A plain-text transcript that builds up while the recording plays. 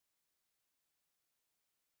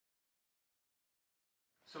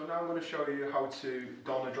So now I'm going to show you how to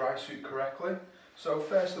don a dry suit correctly. So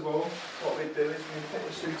first of all, what we do is we pick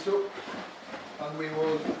the suit up and we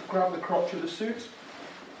will grab the crotch of the suit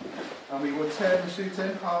and we will turn the suit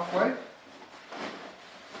in halfway,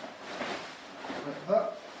 like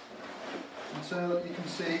that, until you can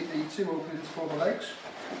see the two openings for the legs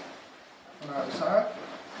on either side.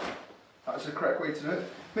 That's the correct way to do it.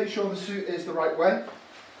 Make sure the suit is the right way.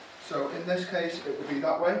 So in this case it will be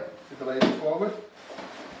that way, with the legs forward.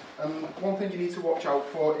 And one thing you need to watch out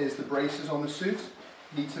for is the braces on the suit.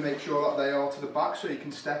 You need to make sure that they are to the back so you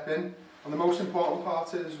can step in. And the most important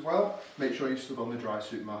part is, as well, make sure you stood on the dry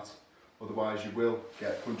suit mat. Otherwise you will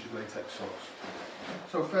get punctured latex socks.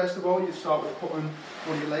 So first of all, you start with putting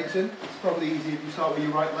one of your legs in. It's probably easy if you start with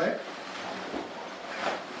your right leg.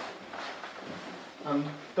 And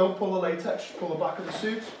don't pull the latex, just pull the back of the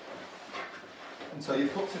suit until your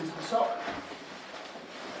foot's into the sock.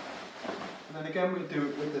 And then again we'll do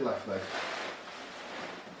it with the left leg.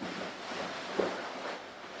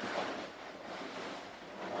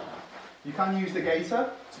 You can use the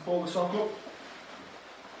gaiter to pull the sock up.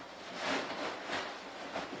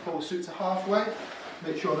 Pull the suit to halfway,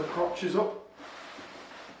 make sure the crotch is up.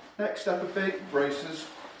 Next step would be braces.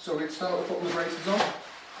 So we'd start with putting the braces on,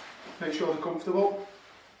 make sure they're comfortable,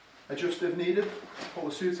 adjust if needed, pull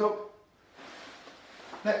the suit up.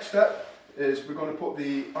 Next step is we're going to put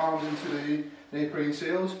the arms into the neoprene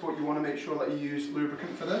seals, but you want to make sure that you use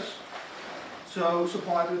lubricant for this. So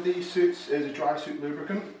supplied with these suits is a dry suit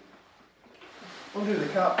lubricant. Undo the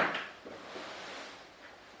cap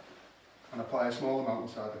and apply a small amount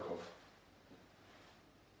inside the cuff.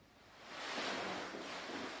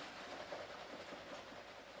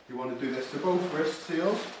 You want to do this to both wrist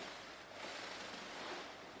seals,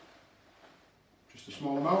 just a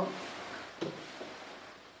small amount.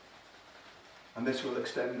 And this will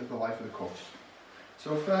extend the life of the cuffs.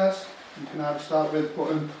 So first, you can either start with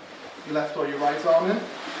putting your left or your right arm in.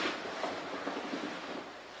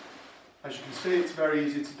 As you can see, it's very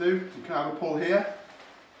easy to do. You can either pull here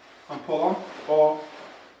and pull on, or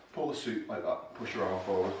pull the suit like that, push your arm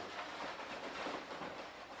forward.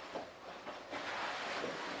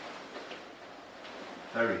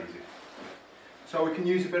 Very easy. So we can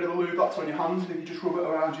use a bit of the lube that's on your hands, if you just rub it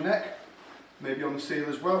around your neck, maybe on the seal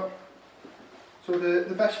as well. So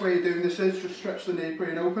the best way of doing this is just stretch the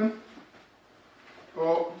neoprene open,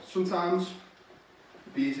 or sometimes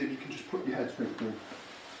it'd be easier if you can just put your head straight through.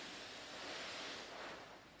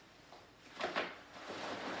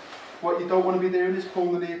 What you don't want to be doing is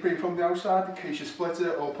pulling the neoprene from the outside in case you split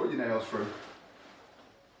it or put your nails through.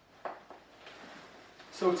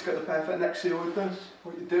 So to get the perfect neck seal with this,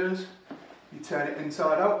 what you do is you turn it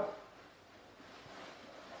inside out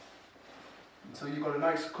until you've got a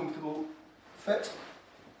nice comfortable fit,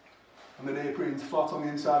 and the neoprene's flat on the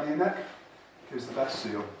inside of your neck, gives the best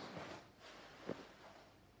seal.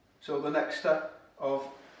 So the next step of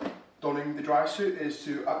donning the dry suit is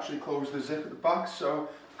to actually close the zip at the back. So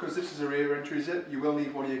because this is a rear entry zip, you will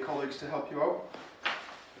need one of your colleagues to help you out.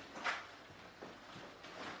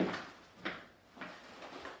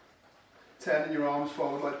 Turning your arms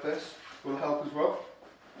forward like this will help as well.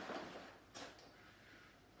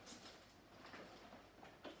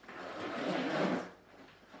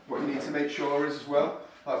 What you need to make sure is as well,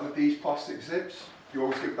 like with these plastic zips, you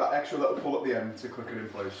always give that extra little pull at the end to click it in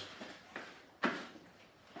place.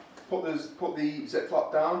 Put the zip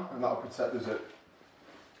flap down and that will protect the zip.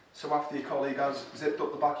 So after your colleague has zipped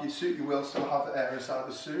up the back of your suit, you will still have air inside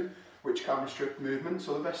the suit, which can restrict movement.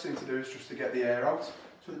 So the best thing to do is just to get the air out.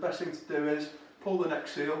 So the best thing to do is pull the neck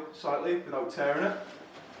seal slightly without tearing it.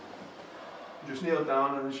 Just kneel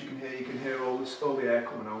down, and as you can hear all the air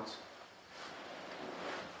coming out.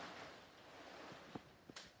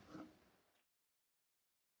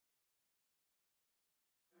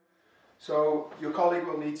 So your colleague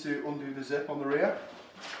will need to undo the zip on the rear.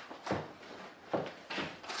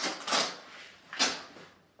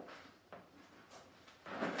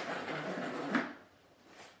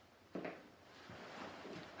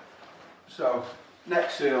 So,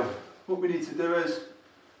 neck seal, what we need to do is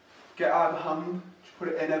get either hand, just put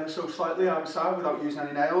it in ever so slightly either side without using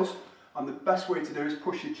any nails, and the best way to do is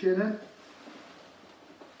push your chin in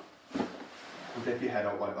and dip your head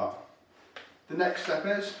out like that. The next step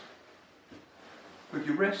is, with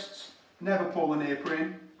your wrists, never pull the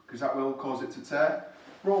neoprene because that will cause it to tear.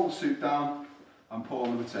 Roll the suit down and pull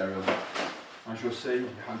on the material. As you'll see, your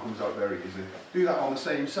hand comes out very easy. Do that on the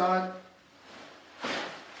same side.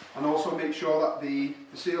 And also make sure that the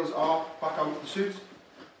seals are back out of the suit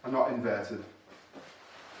and not inverted.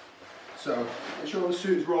 So make sure the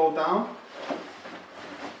suit is rolled down.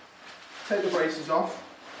 Take the braces off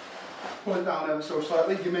pull it down ever so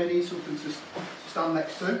slightly. You may need something to stand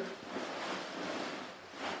next to.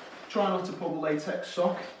 Try not to pull the latex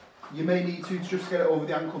sock. You may need to just get it over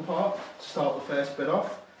the ankle part to start the first bit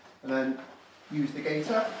off, and then use the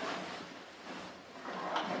gaiter.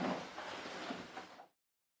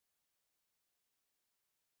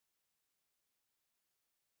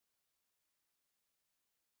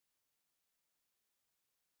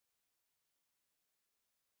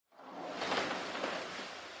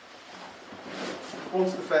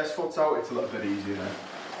 Once the first foot's out, it's a little bit easier then.